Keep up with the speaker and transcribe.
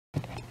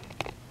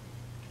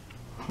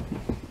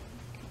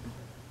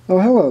Oh,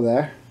 hello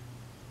there.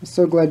 I'm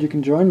so glad you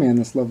can join me on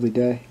this lovely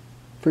day.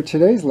 For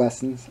today's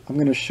lessons, I'm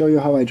going to show you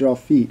how I draw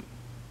feet.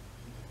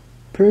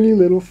 Pretty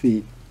little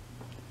feet.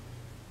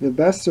 The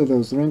best are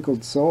those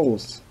wrinkled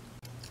soles.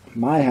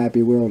 My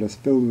happy world is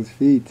filled with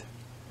feet.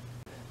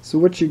 So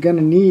what you're going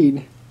to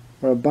need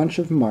are a bunch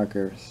of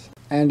markers,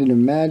 and an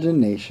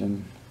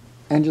imagination,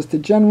 and just a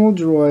general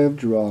joy of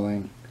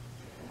drawing.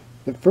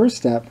 The first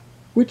step,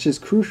 which is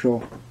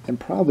crucial, and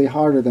probably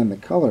harder than the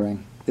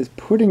coloring, is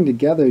putting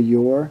together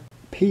your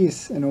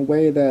piece in a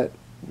way that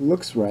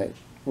looks right,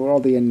 where all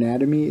the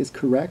anatomy is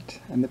correct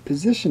and the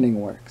positioning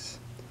works.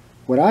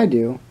 What I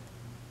do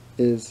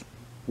is,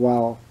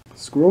 while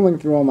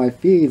scrolling through all my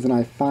feeds and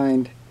I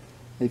find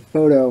a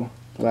photo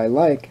that I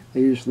like, I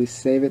usually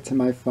save it to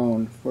my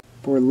phone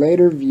for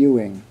later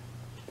viewing.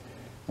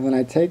 And then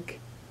I take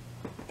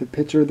the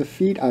picture of the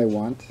feet I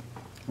want,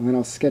 and then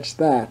I'll sketch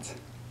that,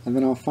 and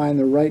then I'll find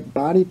the right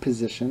body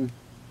position,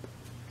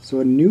 so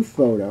a new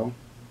photo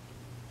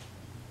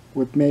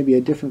with maybe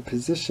a different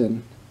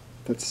position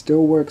that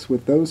still works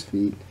with those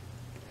feet.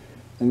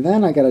 And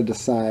then I gotta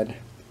decide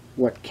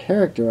what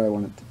character I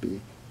want it to be.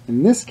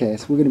 In this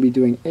case, we're gonna be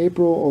doing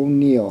April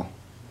O'Neil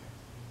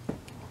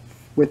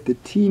with the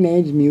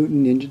Teenage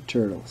Mutant Ninja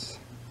Turtles.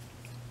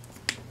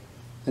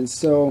 And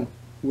so,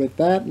 with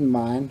that in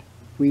mind,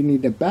 we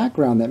need a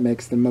background that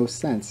makes the most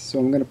sense. So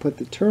I'm gonna put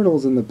the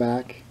turtles in the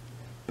back,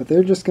 but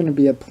they're just gonna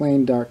be a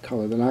plain dark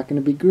color. They're not gonna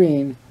be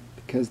green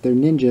because they're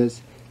ninjas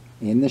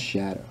in the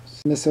shadows.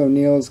 Miss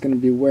O'Neil is going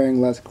to be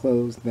wearing less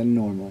clothes than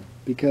normal,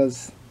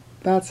 because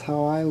that's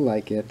how I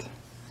like it.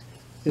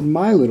 In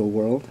my little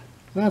world,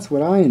 that's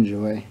what I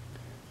enjoy.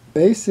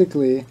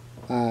 Basically,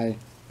 I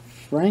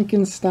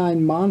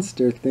Frankenstein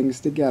monster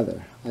things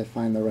together. I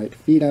find the right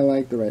feet I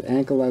like, the right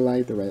ankle I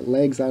like, the right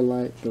legs I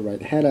like, the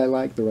right head I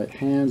like, the right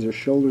hands or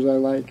shoulders I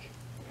like,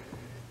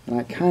 and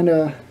I kind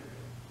of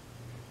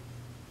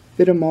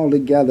fit them all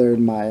together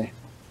in my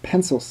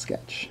pencil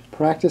sketch.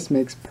 Practice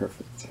makes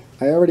perfect.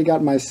 I already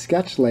got my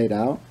sketch laid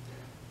out.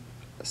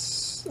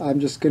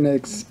 I'm just going to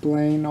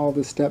explain all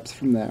the steps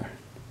from there.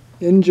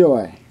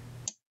 Enjoy!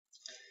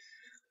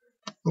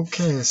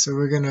 Okay, so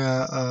we're going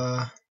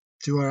to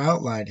do our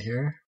outline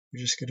here.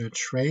 We're just going to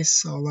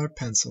trace all our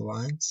pencil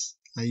lines.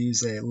 I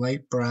use a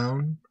light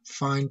brown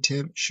fine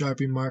tip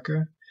Sharpie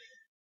marker,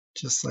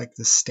 just like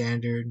the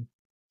standard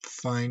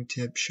fine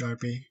tip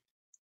Sharpie.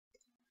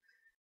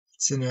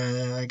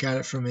 I got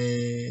it from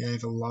I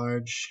have a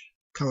large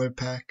color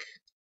pack.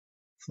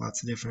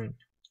 Lots of different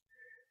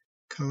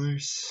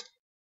colors.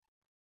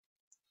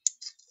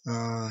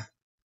 Because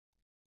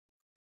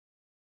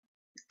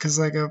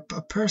like a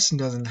person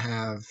doesn't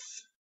have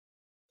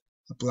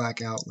a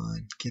black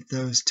outline. Get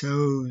those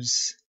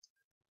toes.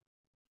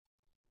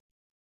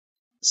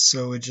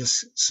 So we're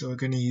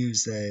going to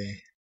use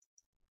a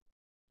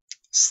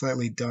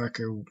slightly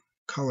darker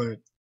color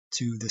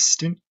to the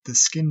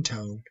skin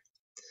tone.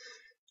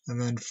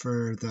 And then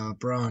for the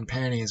bra and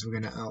panties, we're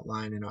going to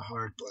outline in a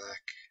hard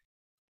black.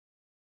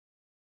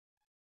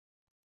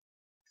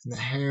 And the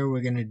hair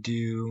we're going to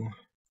do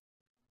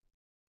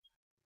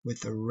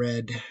with a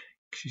red,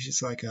 she's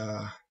just like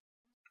a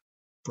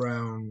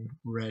brown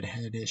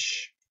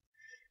redheadish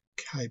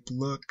type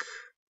look.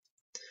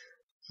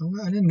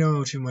 I didn't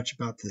know too much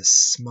about this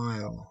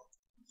smile.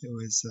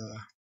 This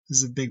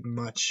is a big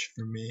much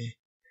for me.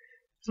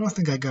 I don't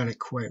think I got it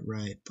quite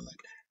right, but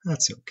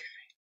that's okay.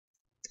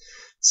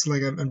 So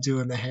like I'm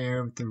doing the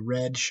hair with the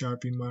red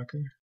Sharpie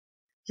marker.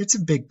 It's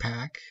a big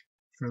pack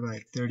for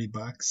like $30,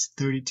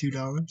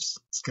 $32.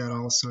 It's got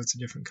all sorts of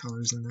different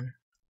colors in there.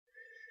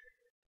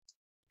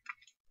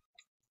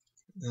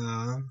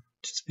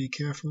 Just be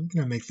careful. We're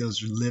gonna make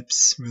those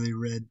lips really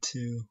red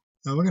too.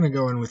 Now we're gonna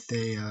go in with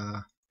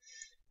a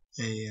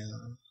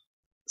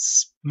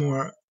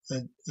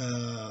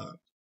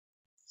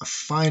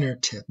finer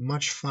tip,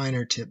 much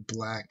finer tip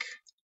black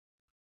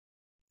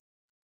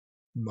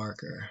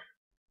marker.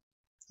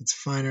 It's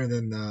finer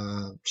than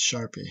the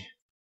Sharpie.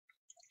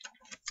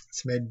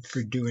 It's made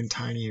for doing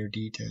tinier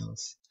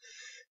details.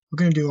 We're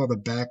going to do all the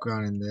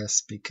background in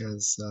this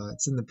because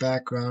it's in the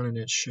background and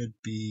it should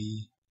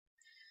be,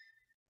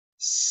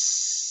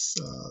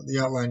 the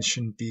outline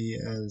shouldn't be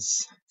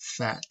as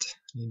fat.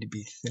 It need to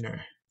be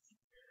thinner.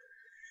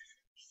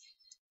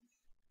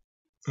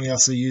 We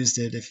also used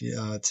it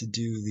to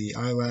do the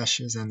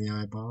eyelashes and the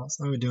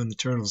eyeballs. I'm doing the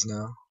turtles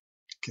now.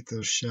 Get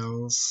those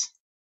shells.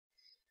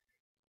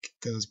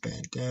 Get those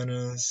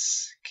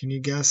bandanas. Can you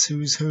guess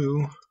who's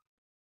who?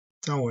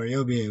 Don't worry,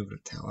 you'll be able to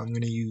tell. I'm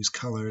going to use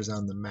colors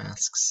on the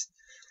masks.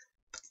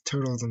 But the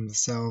turtles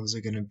themselves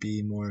are going to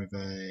be more of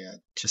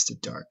just a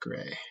dark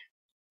gray.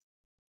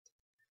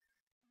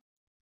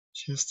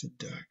 Just a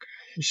dark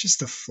gray. It's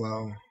just a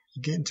flow.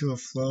 You get into a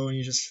flow and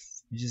you just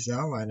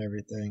outline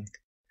everything.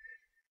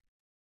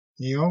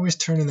 You always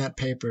turn in that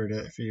paper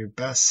for your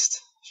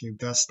best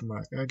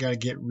mark. I gotta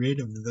get rid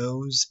of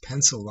those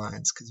pencil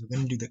lines because we're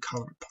gonna do the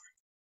color part.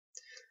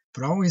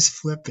 But always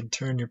flip and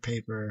turn your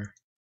paper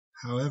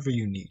however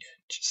you need it.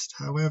 Just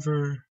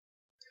whatever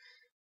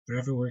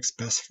works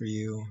best for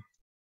you.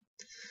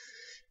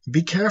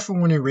 Be careful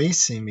when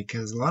erasing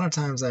because a lot of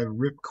times I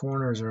rip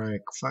corners or I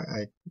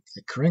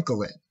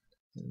crinkle it.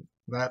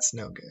 That's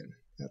no good.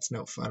 That's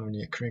no fun when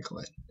you crinkle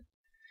it.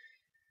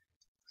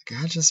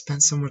 Like I just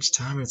spent so much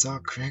time and it's all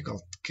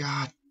crinkled.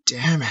 God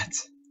damn it.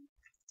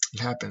 It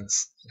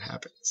happens. It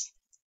happens.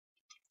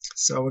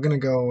 So we're gonna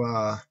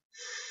go,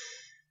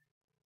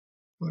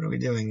 what are we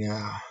doing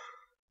now?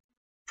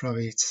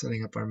 Probably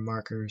setting up our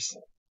markers.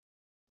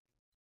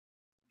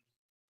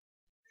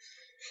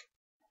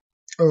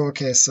 Oh,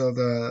 okay, so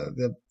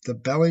the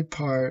belly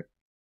part,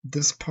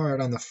 this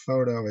part on the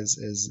photo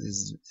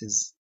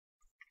is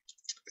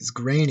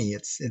grainy.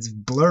 It's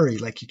blurry,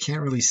 like you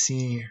can't really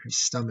see her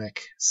stomach.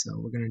 So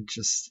we're gonna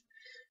just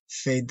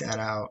fade that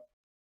out.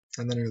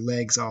 And then her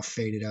legs all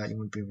faded out. You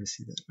won't be able to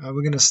see that.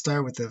 We're gonna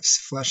start with the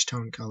flesh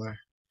tone color.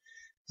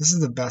 This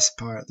is the best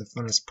part, the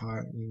funnest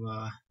part.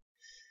 You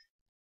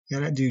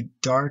gotta do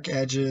dark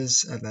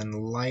edges and then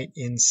light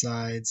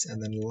insides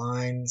and then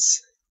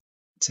lines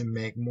to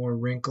make more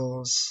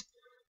wrinkles.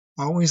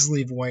 Always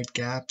leave white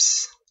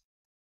gaps.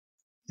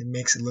 It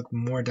makes it look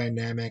more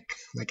dynamic,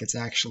 like it's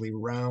actually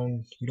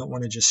round. You don't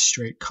want to just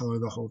straight color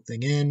the whole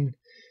thing in.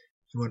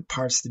 You want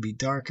parts to be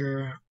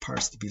darker,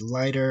 parts to be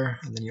lighter,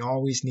 and then you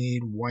always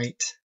need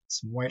white,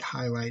 some white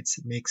highlights.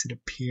 It makes it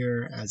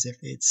appear as if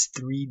it's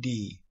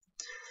 3D.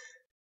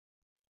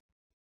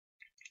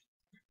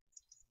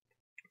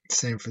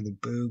 Same for the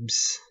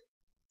boobs.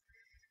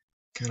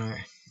 Kind of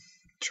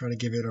try to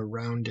give it a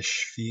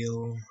roundish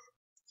feel.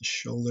 The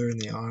shoulder and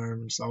the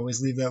arms.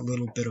 Always leave that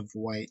little bit of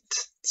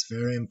white. It's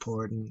very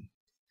important.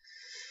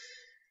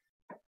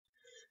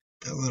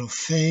 That little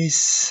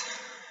face.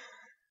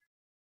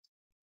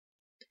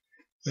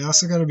 We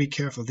also got to be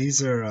careful.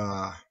 These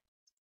are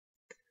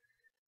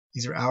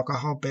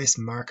alcohol-based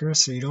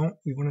markers, so you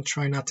want to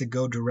try not to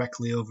go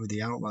directly over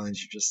the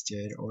outlines you just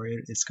did, or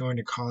it's going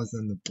to cause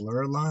them to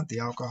blur a lot. The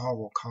alcohol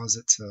will cause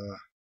it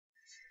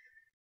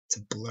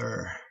to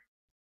blur.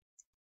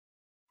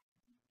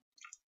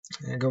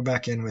 And go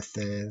back in with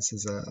this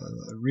is a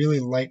really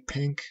light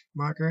pink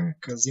marker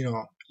because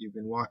you've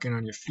been walking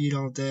on your feet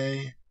all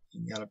day.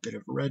 You got a bit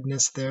of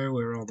redness there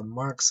where all the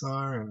marks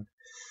are, and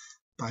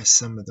by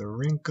some of the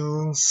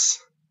wrinkles.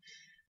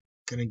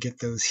 Gonna get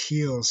those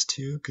heels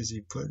too because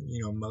you put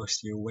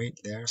most of your weight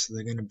there, so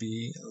they're gonna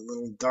be a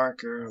little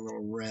darker, a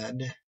little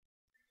red.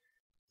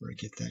 Where I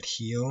get that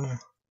heel,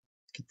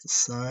 get the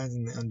sides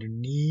and the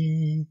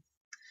underneath.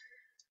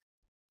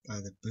 By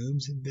the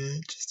boobs a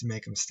bit, just to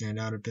make them stand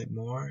out a bit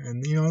more.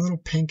 And a little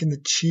pink in the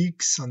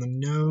cheeks, on the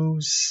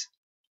nose.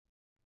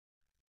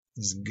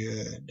 Is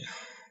good.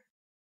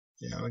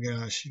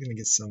 Yeah, she's gonna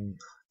get some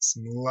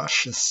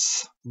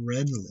luscious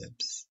red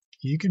lips.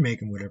 You can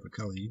make them whatever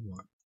color you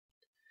want.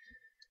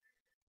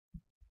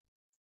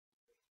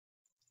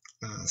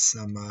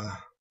 Some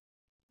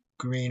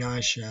green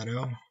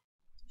eyeshadow.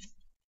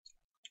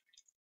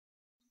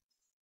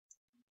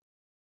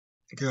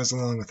 It goes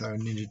along with our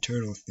Ninja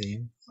Turtle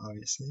theme,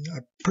 obviously.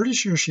 I'm pretty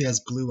sure she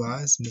has blue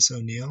eyes, Miss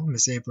O'Neill.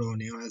 Miss April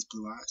O'Neil has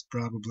blue eyes,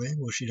 probably.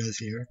 Well, she does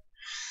here.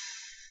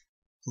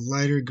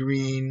 Lighter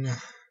green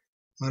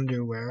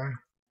underwear.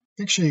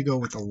 Make sure you go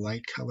with a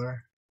light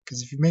color,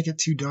 because if you make it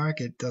too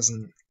dark, it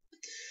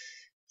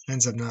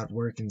ends up not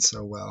working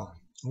so well.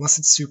 Unless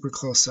it's super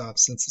close up.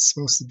 Since it's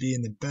supposed to be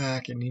in the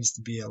back, it needs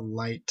to be a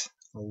light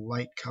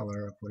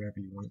color of whatever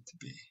you want it to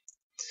be.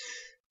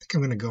 I think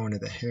I'm going to go into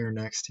the hair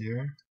next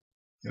here.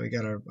 We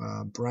got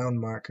our brown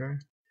marker.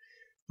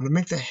 I'm going to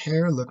make the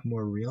hair look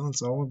more real.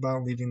 It's all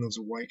about leaving those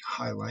white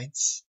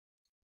highlights.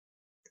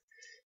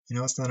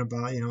 It's not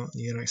about,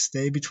 you gotta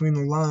stay between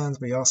the lines,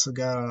 but you also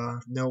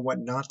gotta know what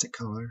not to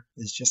color.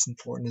 It's just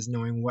important as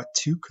knowing what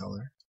to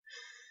color.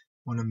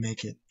 Want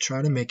to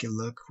try to make it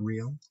look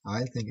real.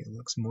 I think it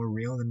looks more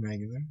real than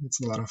regular.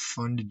 It's a lot of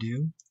fun to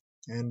do,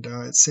 and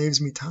it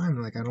saves me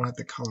time. Like I don't have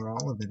to color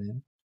all of it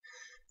in,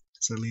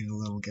 so I leave the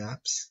little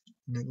gaps,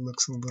 and it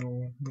looks a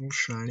little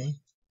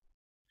shiny.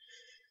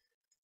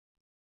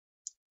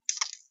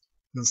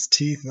 Those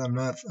teeth, I'm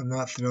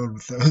not thrilled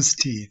with those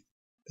teeth.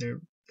 They're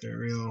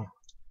real.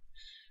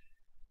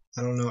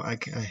 I don't know.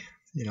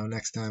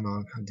 Next time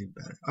I'll do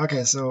better.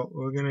 Okay, so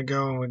we're gonna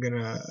go and we're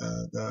gonna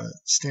the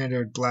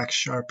standard black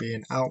Sharpie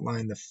and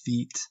outline the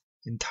feet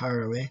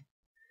entirely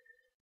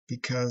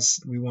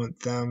because we want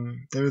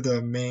them. They're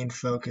the main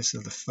focus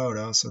of the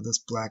photo, so this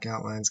black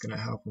outline is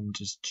gonna help them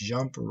just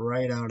jump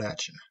right out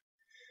at you.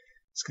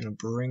 It's gonna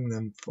bring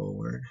them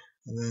forward,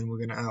 and then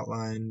we're gonna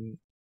outline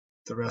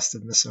the rest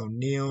of Miss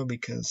O'Neill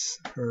because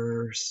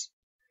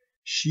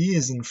she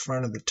is in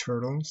front of the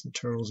turtles. The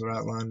turtles are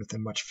outlined with a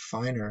much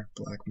finer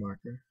black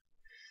marker.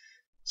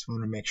 So I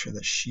want to make sure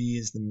that she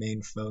is the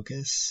main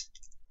focus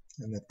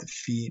and that the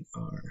feet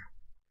are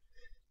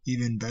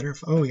even better.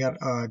 Oh, we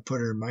got, I put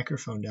her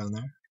microphone down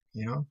there,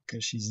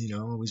 because she's,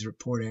 always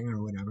reporting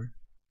or whatever.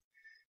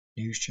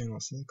 News Channel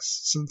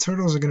 6. So the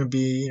turtles are going to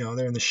be,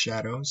 they're in the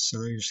shadows,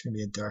 so they're just going to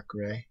be a dark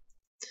gray.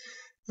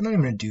 And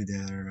I'm going to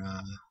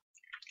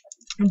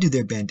do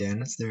their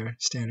bandanas, their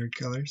standard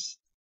colors.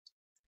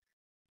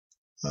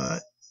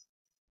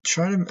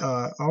 Try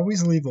to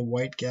always leave a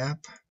white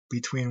gap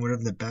between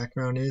whatever the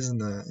background is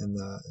and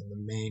the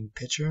main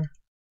picture.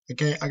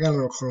 Okay, I got a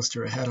little close to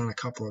her head on a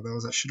couple of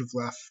those. I should have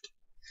left.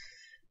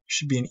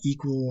 Should be an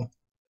equal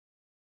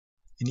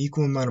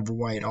amount of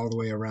white all the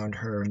way around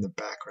her in the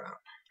background,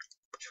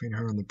 between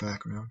her and the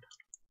background.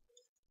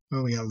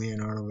 Oh, we got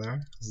Leonardo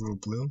there. There's a little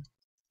blue,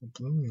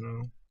 you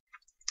know.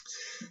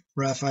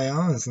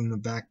 Raphael is in the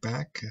back,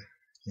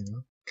 you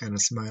know, kind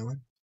of smiling.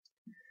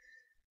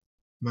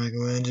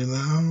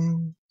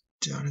 Michelangelo,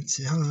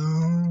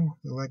 Donatello.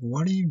 They're like,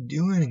 what are you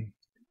doing?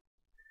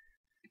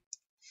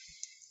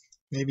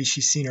 Maybe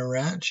she's seen a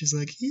rat. She's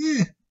like,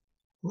 yeah,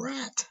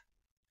 rat.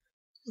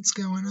 What's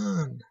going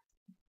on?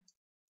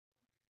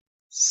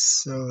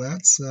 So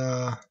that's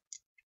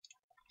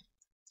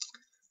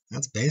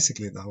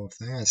basically the whole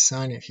thing. I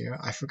sign it here.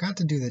 I forgot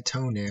to do the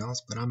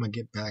toenails, but I'm gonna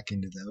get back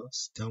into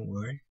those. Don't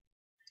worry.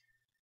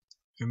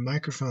 Her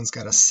microphone's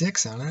got a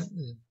 6 on it.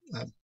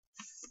 I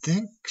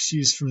think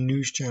she's from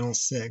News Channel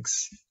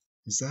 6.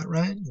 Is that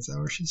right? Is that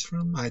where she's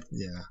from?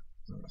 Yeah.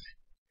 All right.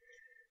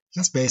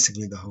 That's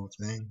basically the whole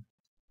thing.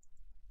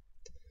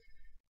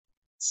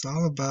 It's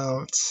all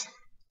about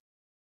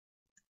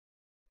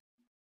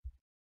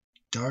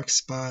dark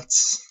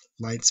spots,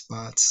 light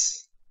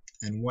spots,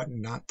 and what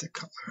not to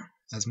color,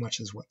 as much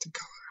as what to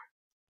color.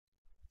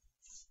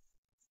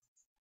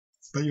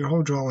 But your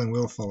whole drawing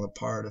will fall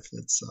apart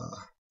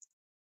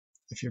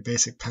if your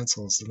basic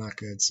pencil is not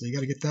good. So you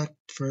got to get that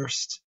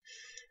first.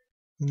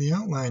 And the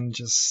outline,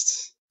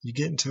 just you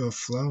get into a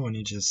flow and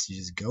you just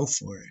go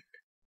for it.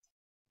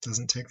 It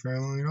doesn't take very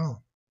long at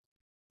all.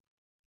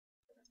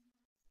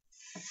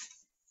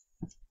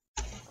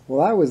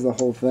 Well, that was the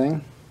whole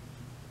thing.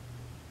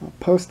 I'll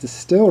post a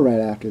still right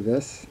after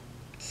this.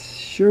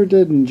 Sure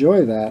did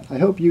enjoy that. I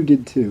hope you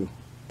did too.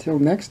 Till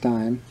next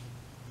time,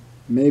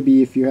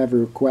 maybe if you have a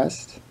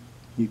request,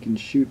 you can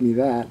shoot me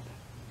that.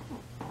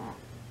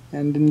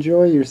 And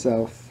enjoy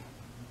yourself.